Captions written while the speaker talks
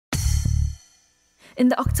In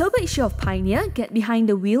the October issue of Pioneer, get behind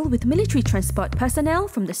the wheel with military transport personnel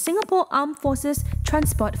from the Singapore Armed Forces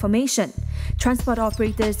Transport Formation. Transport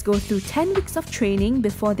operators go through 10 weeks of training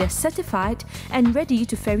before they're certified and ready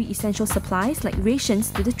to ferry essential supplies like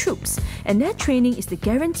rations to the troops. And their training is the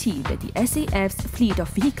guarantee that the SAF's fleet of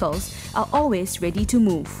vehicles are always ready to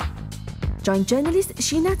move. Join journalist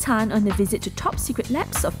Sheena Tan on a visit to top secret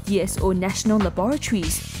labs of DSO National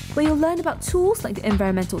Laboratories, where you'll learn about tools like the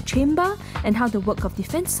environmental chamber and how the work of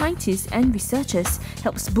defense scientists and researchers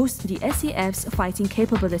helps boost the SAF's fighting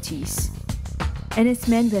capabilities. And it's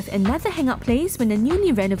meant we have another hangout place when the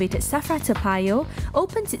newly renovated Safra Toa Payoh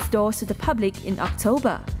opens its doors to the public in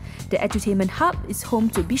October. The Edutainment Hub is home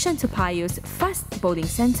to Bishan Toa Payoh's fast bowling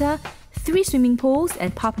centre, 3 swimming pools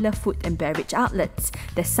and popular food and beverage outlets.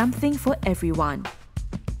 There's something for everyone.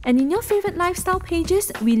 And in your favourite lifestyle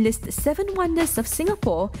pages, we list 7 wonders of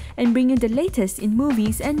Singapore and bring you the latest in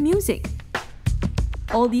movies and music.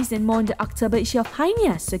 All these and more in the October issue of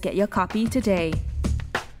Pioneer, so get your copy today.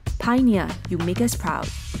 Pioneer, you make us proud.